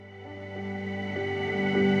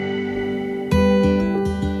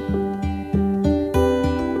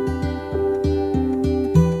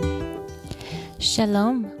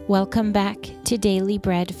Shalom. Welcome back to Daily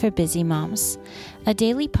Bread for Busy Moms, a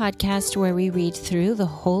daily podcast where we read through the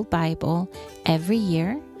whole Bible every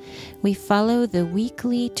year. We follow the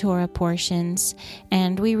weekly Torah portions,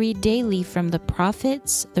 and we read daily from the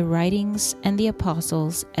prophets, the writings, and the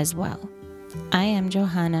apostles as well. I am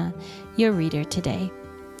Johanna, your reader today.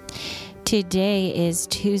 Today is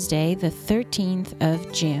Tuesday, the 13th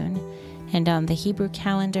of June, and on the Hebrew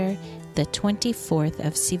calendar, the 24th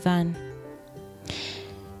of Sivan.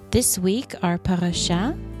 This week, our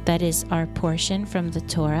parasha, that is our portion from the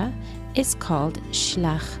Torah, is called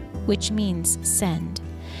Shlach, which means send.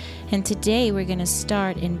 And today we're going to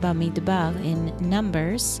start in Bamidbar in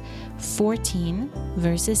Numbers 14,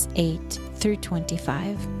 verses 8 through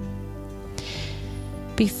 25.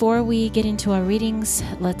 Before we get into our readings,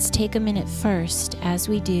 let's take a minute first, as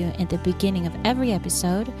we do at the beginning of every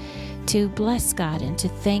episode, to bless God and to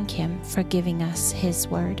thank Him for giving us His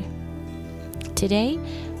word. Today,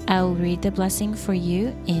 I'll read the blessing for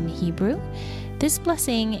you in Hebrew. This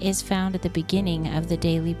blessing is found at the beginning of the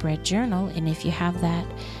Daily Bread Journal, and if you have that,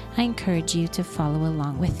 I encourage you to follow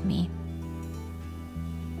along with me.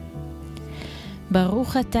 Baruch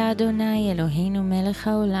atah Adonai Eloheinu melech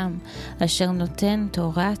haolam, asher noten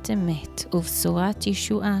torat emet uvsorat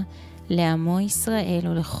yeshua לעמו ישראל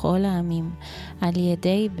ולכל העמים, על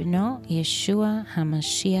ידי בנו ישוע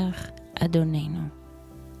המשיח אדוננו.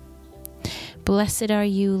 Blessed are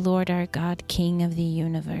you, Lord our God, King of the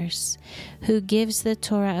universe, who gives the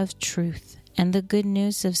Torah of truth and the good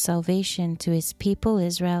news of salvation to His people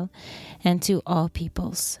Israel and to all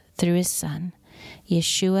peoples through His Son,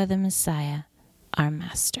 Yeshua the Messiah, our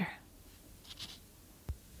Master.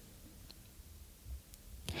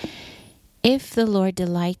 If the Lord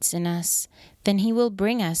delights in us, then He will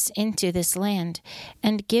bring us into this land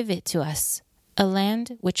and give it to us, a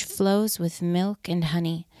land which flows with milk and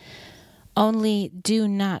honey. Only do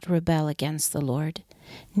not rebel against the Lord,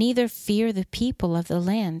 neither fear the people of the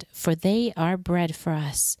land, for they are bread for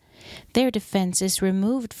us. Their defense is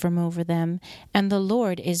removed from over them, and the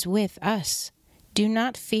Lord is with us. Do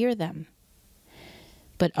not fear them.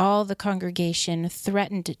 But all the congregation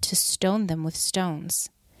threatened to stone them with stones.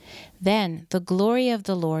 Then the glory of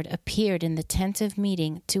the Lord appeared in the tent of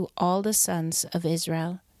meeting to all the sons of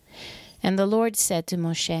Israel. And the Lord said to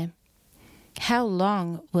Moshe, "How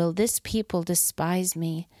long will this people despise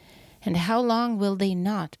me? And how long will they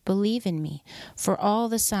not believe in me for all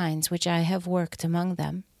the signs which I have worked among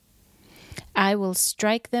them? I will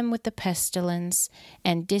strike them with the pestilence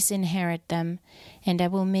and disinherit them, and I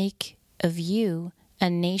will make of you a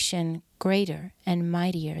nation greater and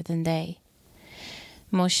mightier than they."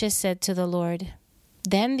 Moshe said to the Lord,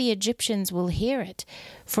 "Then the Egyptians will hear it,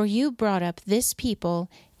 for you brought up this people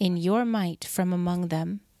in your might from among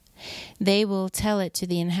them. They will tell it to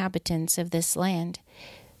the inhabitants of this land.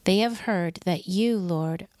 They have heard that you,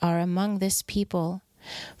 Lord, are among this people.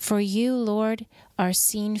 For you, Lord, are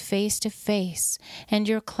seen face to face, and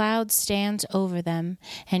your cloud stands over them,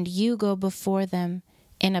 and you go before them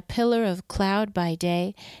in a pillar of cloud by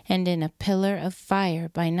day and in a pillar of fire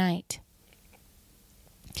by night.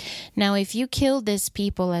 Now if you kill this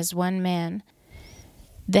people as one man,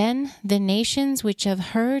 then the nations which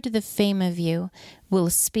have heard the fame of you will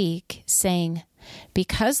speak, saying,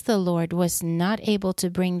 because the Lord was not able to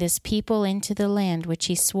bring this people into the land which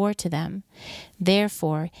He swore to them,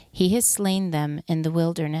 therefore He has slain them in the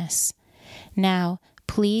wilderness. Now,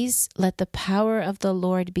 please let the power of the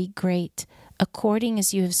Lord be great, according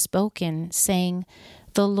as you have spoken, saying,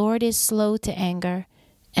 the Lord is slow to anger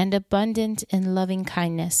and abundant in loving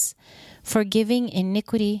kindness, forgiving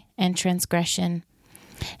iniquity and transgression.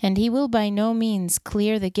 And He will by no means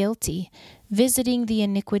clear the guilty, visiting the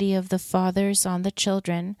iniquity of the fathers on the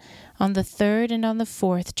children, on the third and on the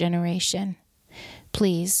fourth generation.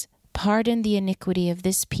 Please pardon the iniquity of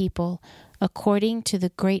this people according to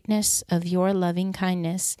the greatness of your loving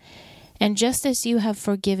kindness, and just as you have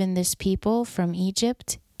forgiven this people from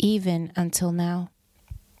Egypt, even until now.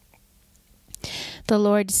 The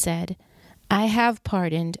Lord said, I have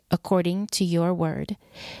pardoned according to your word,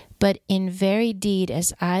 but in very deed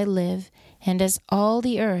as I live, and as all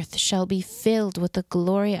the earth shall be filled with the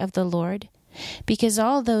glory of the Lord, because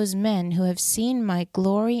all those men who have seen my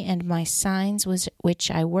glory and my signs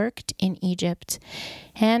which I worked in Egypt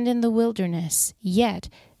and in the wilderness, yet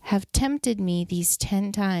have tempted me these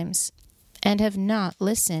 10 times, and have not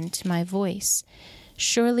listened to my voice,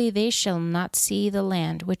 surely they shall not see the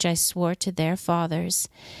land which I swore to their fathers,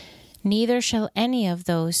 neither shall any of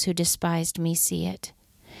those who despised me see it.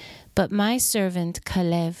 But my servant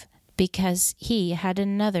Caleb, because he had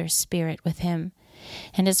another spirit with him,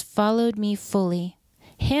 and has followed me fully,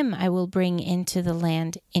 Him I will bring into the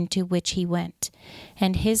land into which he went,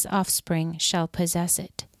 and his offspring shall possess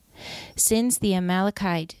it. Since the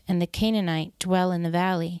Amalekite and the Canaanite dwell in the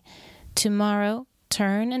valley, tomorrow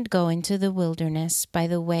turn and go into the wilderness by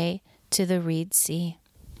the way to the Reed Sea.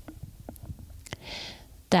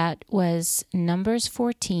 That was Numbers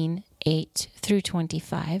 14, 8 through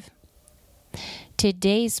 25.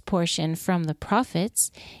 Today's portion from the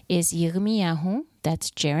prophets is Yirmiyahu,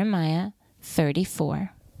 that's Jeremiah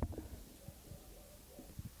 34.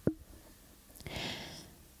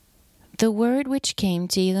 The word which came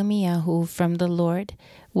to Yirmiyahu from the Lord,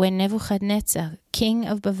 when Nebuchadnezzar, king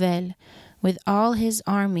of Babel, with all his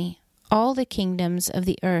army, all the kingdoms of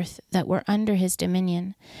the earth that were under his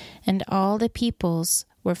dominion, and all the peoples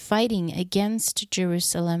were fighting against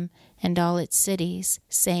Jerusalem and all its cities,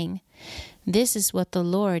 saying, This is what the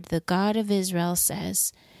Lord, the God of Israel,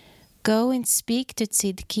 says. Go and speak to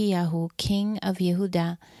Tzidkiyahu, king of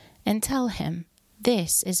Yehudah, and tell him,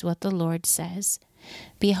 This is what the Lord says.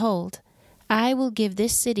 Behold, I will give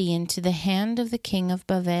this city into the hand of the king of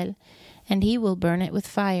Babel, and he will burn it with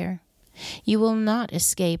fire. You will not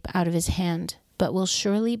escape out of his hand, but will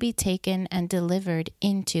surely be taken and delivered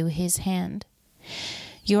into his hand.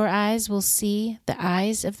 Your eyes will see the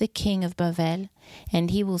eyes of the king of Babel,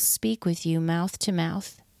 and he will speak with you mouth to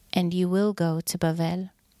mouth, and you will go to Babel.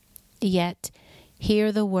 Yet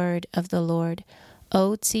hear the word of the Lord,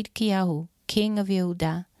 O Tzidkiyahu, king of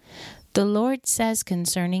Yehudah. The Lord says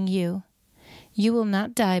concerning you, You will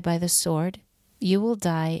not die by the sword, you will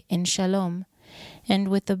die in shalom, and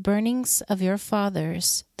with the burnings of your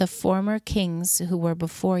fathers, the former kings who were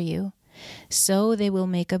before you, so they will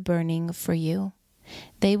make a burning for you.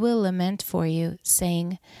 They will lament for you,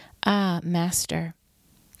 saying, Ah, Master,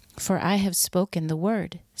 for I have spoken the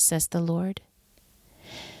word, says the Lord.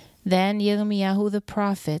 Then Yirmiyahu the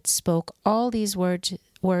prophet spoke all these words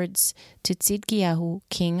to Tzidkiyahu,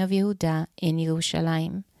 king of Yehudah, in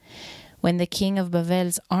Yerushalayim, when the king of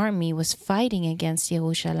Babel's army was fighting against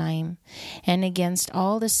Yerushalayim, and against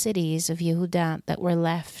all the cities of Yehudah that were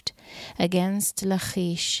left, against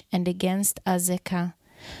Lachish, and against Azekah,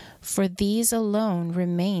 for these alone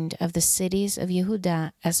remained of the cities of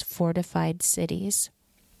Yehudah as fortified cities.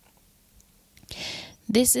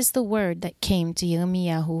 This is the word that came to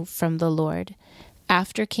Yirmiyahu from the Lord,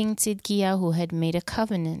 after King Tzidkiyahu had made a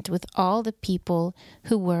covenant with all the people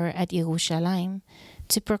who were at Yerushalayim,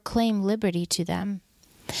 to proclaim liberty to them,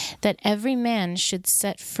 that every man should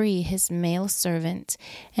set free his male servant,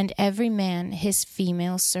 and every man his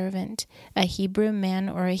female servant, a Hebrew man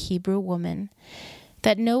or a Hebrew woman,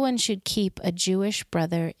 that no one should keep a Jewish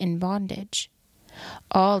brother in bondage.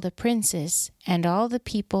 All the princes and all the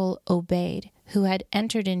people obeyed, who had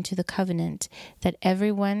entered into the covenant, that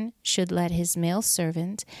everyone should let his male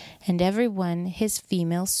servant and everyone his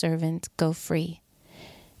female servant go free,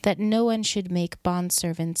 that no one should make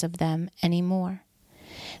bondservants of them any more.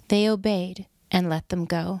 They obeyed and let them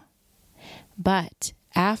go. But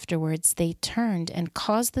afterwards they turned and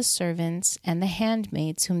caused the servants and the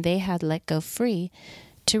handmaids whom they had let go free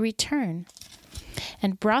to return,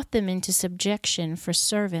 and brought them into subjection for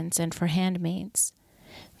servants and for handmaids.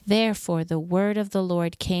 Therefore the word of the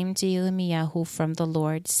Lord came to Yirmiyahu from the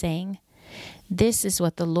Lord, saying, This is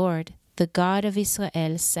what the Lord, the God of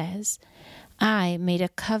Israel, says. I made a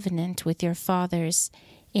covenant with your fathers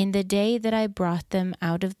in the day that I brought them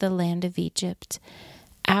out of the land of Egypt,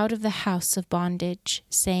 out of the house of bondage,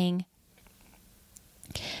 saying,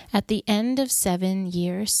 At the end of 7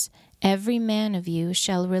 years, every man of you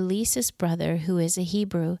shall release his brother who is a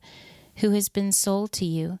Hebrew, who has been sold to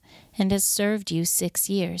you and has served you 6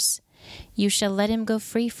 years. You shall let him go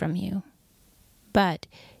free from you. But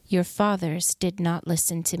your fathers did not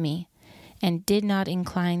listen to me, and did not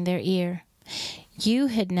incline their ear. You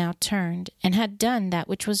had now turned, and had done that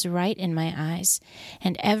which was right in my eyes,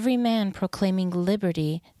 and every man proclaiming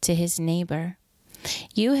liberty to his neighbor.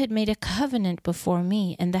 You had made a covenant before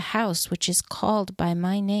me in the house which is called by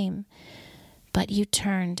my name. But you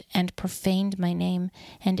turned and profaned my name,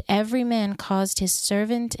 and every man caused his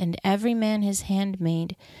servant and every man his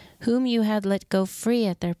handmaid, whom you had let go free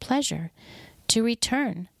at their pleasure, to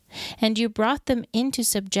return. And you brought them into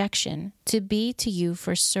subjection to be to you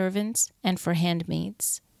for servants and for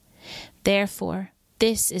handmaids. Therefore,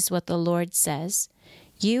 this is what the Lord says.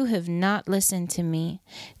 You have not listened to me,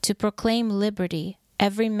 to proclaim liberty,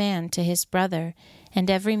 every man to his brother, and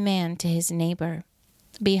every man to his neighbor.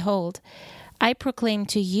 Behold, I proclaim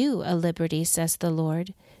to you a liberty, says the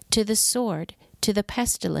Lord, to the sword, to the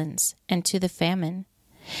pestilence, and to the famine.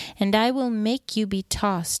 And I will make you be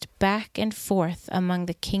tossed back and forth among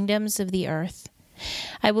the kingdoms of the earth.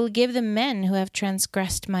 I will give them men who have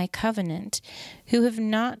transgressed my covenant, who have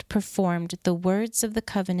not performed the words of the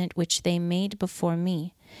covenant which they made before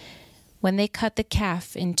me, when they cut the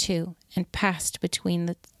calf in two and passed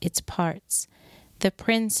between its parts. The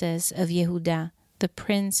princes of Yehudah, the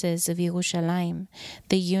princes of Yerushalayim,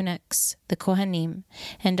 the eunuchs, the Kohanim,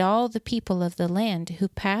 and all the people of the land who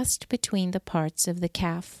passed between the parts of the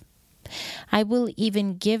calf. I will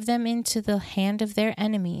even give them into the hand of their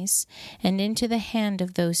enemies, and into the hand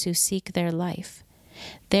of those who seek their life.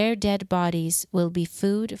 Their dead bodies will be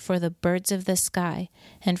food for the birds of the sky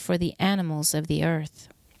and for the animals of the earth.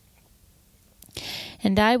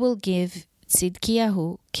 And I will give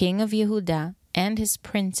Tzidkiyahu, king of Yehudah, and his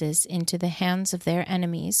princes into the hands of their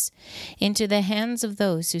enemies, into the hands of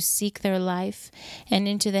those who seek their life, and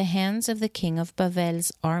into the hands of the king of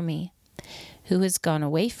Bavel's army, who has gone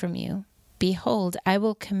away from you. Behold, I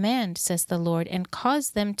will command, says the Lord, and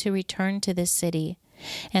cause them to return to this city,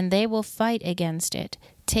 and they will fight against it,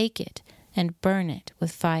 take it, and burn it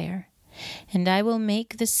with fire. And I will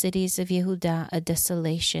make the cities of Yehudah a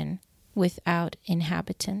desolation, without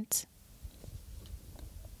inhabitant.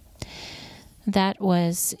 That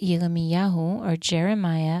was Yirmiyahu, or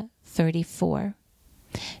Jeremiah 34.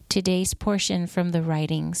 Today's portion from the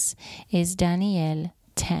writings is Daniel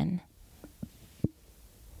 10.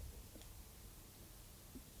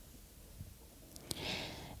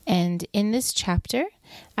 And in this chapter,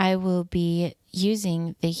 I will be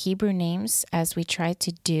using the Hebrew names as we try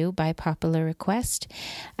to do by popular request.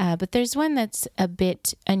 But there's one that's a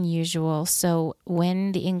bit unusual. So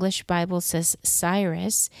when the English Bible says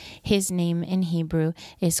Cyrus, his name in Hebrew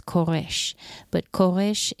is Koresh. But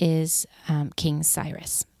Koresh is King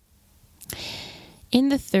Cyrus. In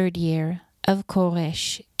the 3rd year of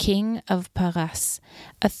Koresh, king of Paras,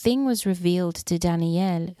 a thing was revealed to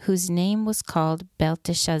Daniel, whose name was called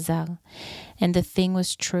Belteshazzar, and the thing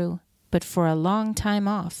was true, but for a long time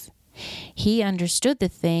off. He understood the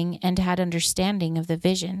thing and had understanding of the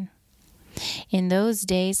vision. In those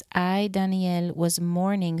days I, Daniel, was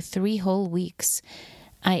mourning 3 whole weeks.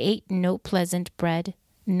 I ate no pleasant bread,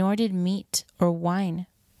 nor did meat or wine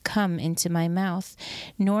come into my mouth,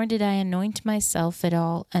 nor did I anoint myself at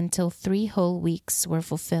all until 3 whole weeks were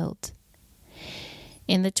fulfilled.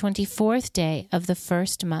 In the 24th day of the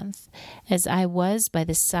 1st month, as I was by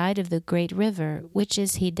the side of the great river, which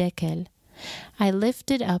is Hiddekel, I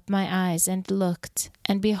lifted up my eyes and looked,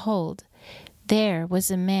 and behold, there was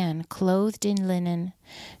a man clothed in linen,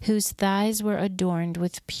 whose thighs were adorned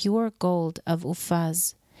with pure gold of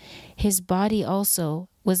Uphaz. His body also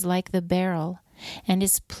was like the beryl, and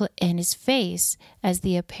his face as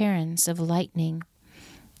the appearance of lightning,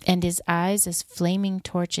 and his eyes as flaming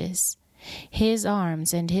torches. His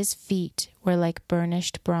arms and his feet were like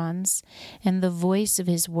burnished bronze, and the voice of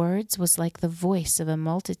his words was like the voice of a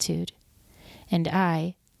multitude. And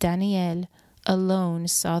I, Daniel, alone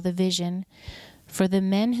saw the vision, for the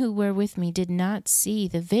men who were with me did not see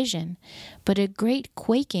the vision, but a great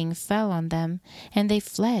quaking fell on them, and they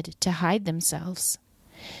fled to hide themselves.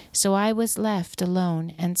 So I was left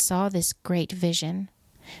alone and saw this great vision.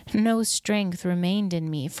 No strength remained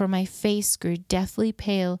in me, for my face grew deathly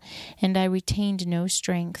pale, and I retained no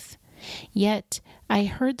strength. Yet I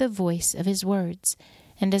heard the voice of his words,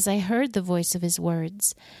 and as I heard the voice of his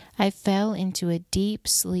words, I fell into a deep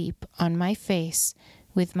sleep on my face,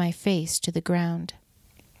 with my face to the ground.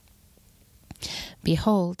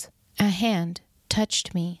 Behold, a hand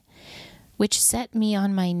touched me, which set me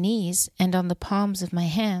on my knees and on the palms of my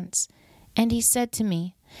hands. And he said to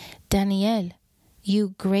me, Daniel,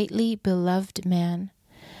 you greatly beloved man,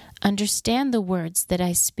 understand the words that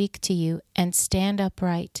I speak to you, and stand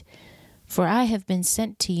upright, for I have been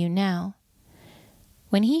sent to you now.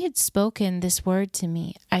 When he had spoken this word to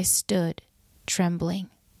me, I stood, trembling.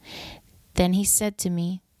 Then he said to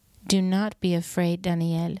me, do not be afraid,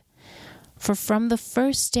 Daniel, for from the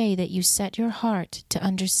first day that you set your heart to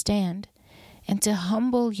understand, and to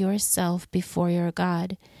humble yourself before your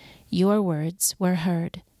God, your words were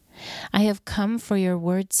heard. I have come for your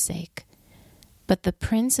word's sake. But the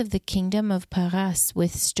prince of the kingdom of Paras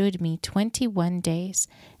withstood me 21 days,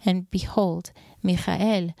 and behold,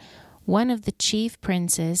 Michael, one of the chief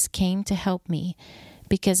princes, came to help me,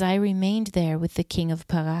 because I remained there with the king of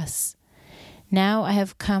Paras. Now I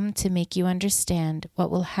have come to make you understand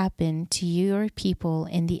what will happen to your people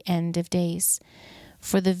in the end of days,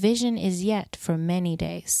 for the vision is yet for many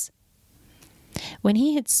days. When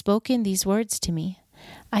he had spoken these words to me,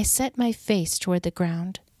 I set my face toward the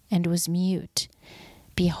ground and was mute.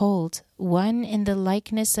 Behold, one in the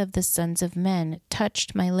likeness of the sons of men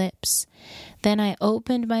touched my lips. Then I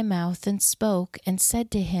opened my mouth and spoke, and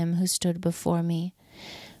said to him who stood before me,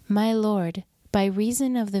 My Lord, by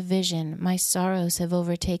reason of the vision my sorrows have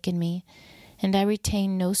overtaken me, and I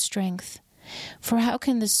retain no strength. For how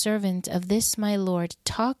can the servant of this my Lord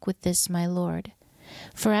talk with this my Lord?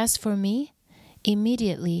 For as for me,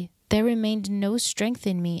 immediately there remained no strength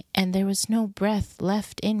in me, and there was no breath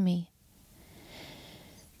left in me.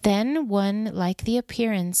 Then one like the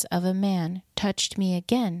appearance of a man touched me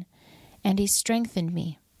again, and he strengthened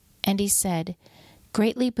me. And he said,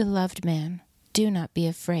 Greatly beloved man, do not be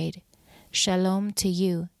afraid. Shalom to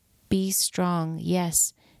you. Be strong,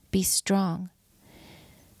 yes, be strong.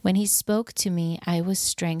 When he spoke to me, I was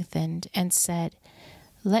strengthened, and said,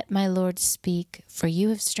 Let my Lord speak, for you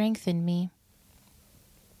have strengthened me.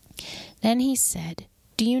 Then he said,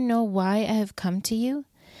 Do you know why I have come to you?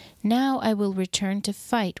 Now I will return to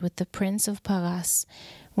fight with the prince of Paras.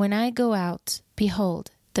 When I go out,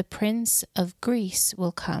 behold, the prince of Greece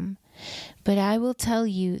will come. But I will tell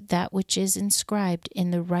you that which is inscribed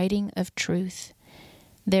in the writing of truth.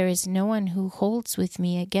 There is no one who holds with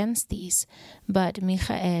me against these, but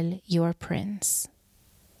Michael, your prince.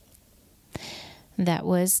 That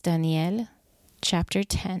was Daniel, chapter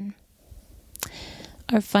 10.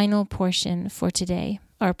 Our final portion for today,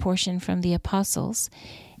 our portion from the Apostles,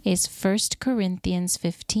 is 1 Corinthians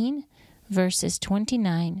 15, verses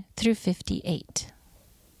 29 through 58.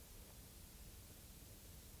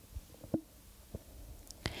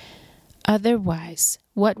 Otherwise,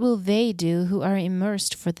 what will they do who are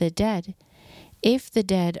immersed for the dead? If the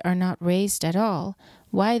dead are not raised at all,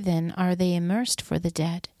 why then are they immersed for the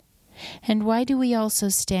dead? And why do we also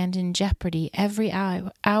stand in jeopardy every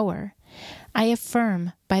hour? I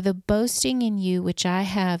affirm, by the boasting in you which I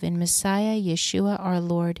have in Messiah Yeshua our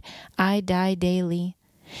Lord, I die daily.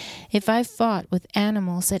 If I fought with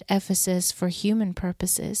animals at Ephesus for human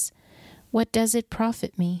purposes, what does it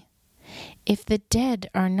profit me? If the dead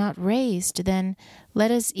are not raised, then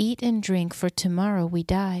let us eat and drink, for tomorrow we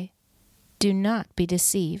die. Do not be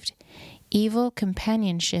deceived. Evil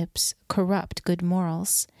companionships corrupt good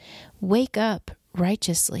morals. Wake up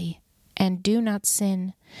righteously, and do not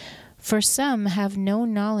sin. For some have no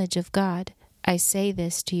knowledge of God. I say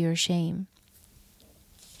this to your shame.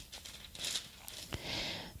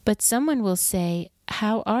 But someone will say,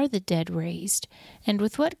 How are the dead raised? And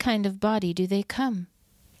with what kind of body do they come?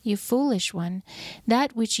 You foolish one,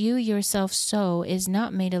 that which you yourself sow is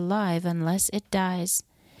not made alive unless it dies.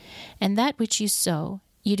 And that which you sow,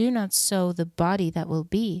 you do not sow the body that will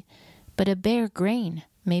be, but a bare grain,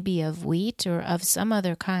 maybe of wheat or of some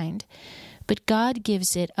other kind. But God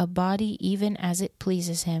gives it a body even as it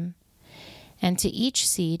pleases him, and to each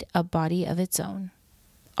seed a body of its own.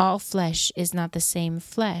 All flesh is not the same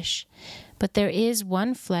flesh, but there is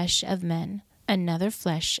one flesh of men, another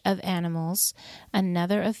flesh of animals,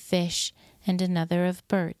 another of fish, and another of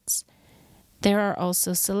birds. There are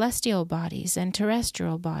also celestial bodies and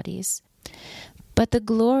terrestrial bodies. But the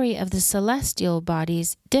glory of the celestial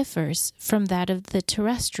bodies differs from that of the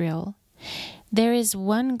terrestrial. There is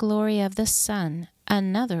one glory of the sun,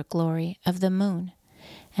 another glory of the moon,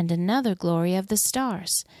 and another glory of the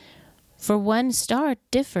stars. For one star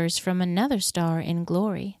differs from another star in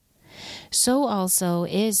glory. So also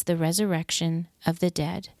is the resurrection of the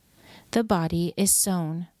dead. The body is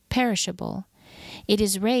sown, perishable. It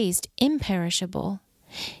is raised, imperishable.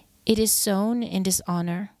 It is sown in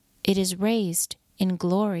dishonor. It is raised in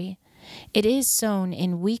glory. It is sown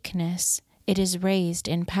in weakness. It is raised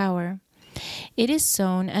in power. It is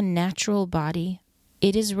sown a natural body.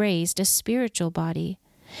 It is raised a spiritual body.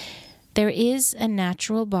 There is a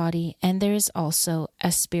natural body, and there is also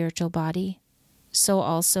a spiritual body. So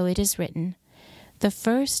also it is written, The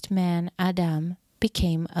first man, Adam,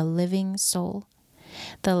 became a living soul.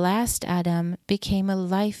 The last Adam became a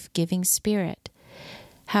life-giving spirit.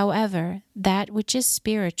 However, that which is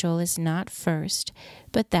spiritual is not first,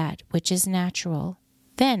 but that which is natural,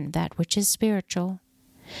 then that which is spiritual.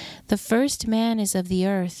 The first man is of the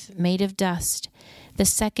earth, made of dust. The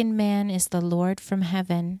second man is the Lord from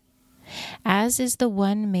heaven. As is the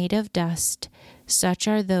one made of dust, such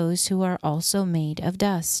are those who are also made of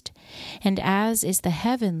dust. And as is the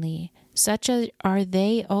heavenly, such are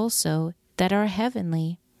they also that are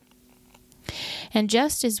heavenly. And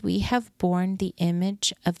just as we have borne the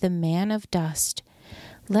image of the man of dust,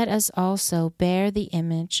 let us also bear the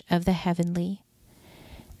image of the heavenly.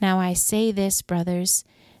 Now I say this, brothers,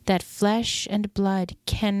 that flesh and blood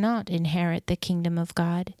cannot inherit the kingdom of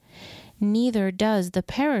God, neither does the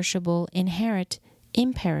perishable inherit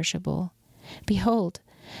imperishable. Behold,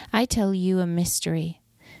 I tell you a mystery.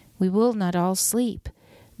 We will not all sleep,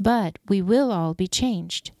 but we will all be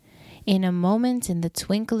changed. In a moment, in the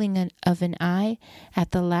twinkling of an eye,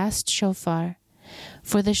 at the last shofar.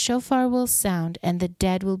 For the shofar will sound, and the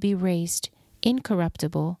dead will be raised,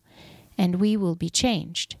 incorruptible, and we will be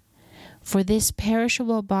changed. For this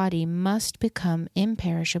perishable body must become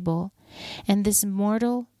imperishable, and this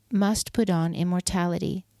mortal must put on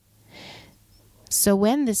immortality. So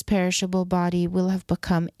when this perishable body will have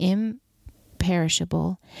become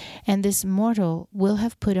imperishable, and this mortal will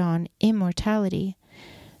have put on immortality,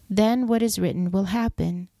 then what is written will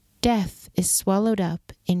happen. Death is swallowed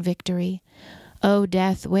up in victory. O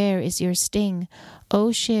death, where is your sting?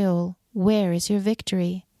 O Sheol, where is your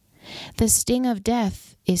victory? The sting of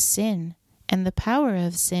death is sin, and the power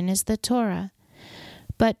of sin is the Torah.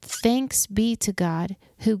 But thanks be to God,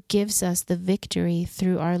 who gives us the victory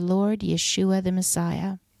through our Lord Yeshua the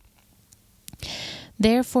Messiah.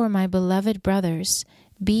 Therefore, my beloved brothers,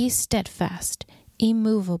 be steadfast,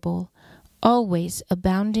 immovable, always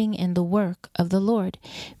abounding in the work of the Lord,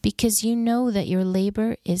 because you know that your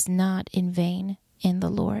labor is not in vain in the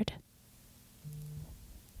Lord.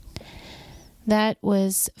 That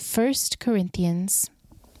was 1 Corinthians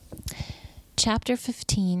chapter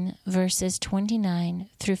 15, verses 29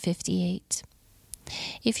 through 58.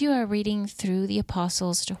 If you are reading through the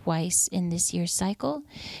Apostles twice in this year's cycle,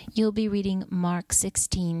 you'll be reading Mark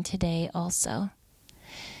 16 today also.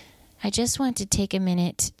 I just want to take a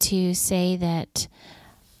minute to say that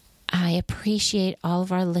I appreciate all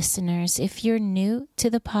of our listeners. If you're new to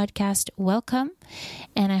the podcast, welcome,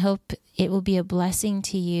 and I hope it will be a blessing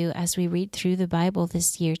to you as we read through the Bible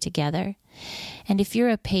this year together. And if you're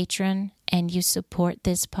a patron and you support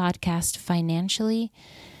this podcast financially,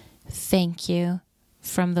 thank you.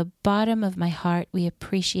 From the bottom of my heart, we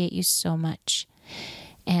appreciate you so much.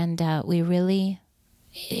 And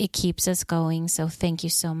it keeps us going, so thank you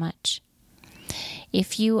so much.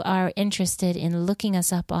 If you are interested in looking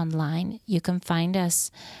us up online, you can find us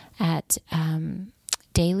at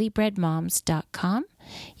dailybreadmoms.com.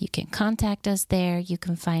 You can contact us there. You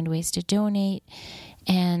can find ways to donate.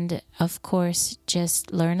 And, of course,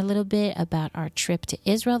 just learn a little bit about our trip to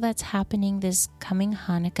Israel that's happening this coming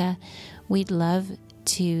Hanukkah. We'd love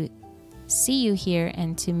to see you here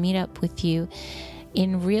and to meet up with you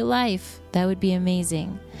in real life. That would be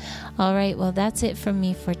amazing. All right, well, that's it from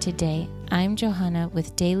me for today. I'm Johanna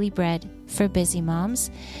with Daily Bread for Busy Moms.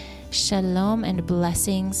 Shalom and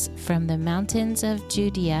blessings from the mountains of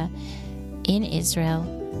Judea in Israel.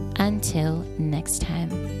 Until next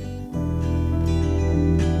time.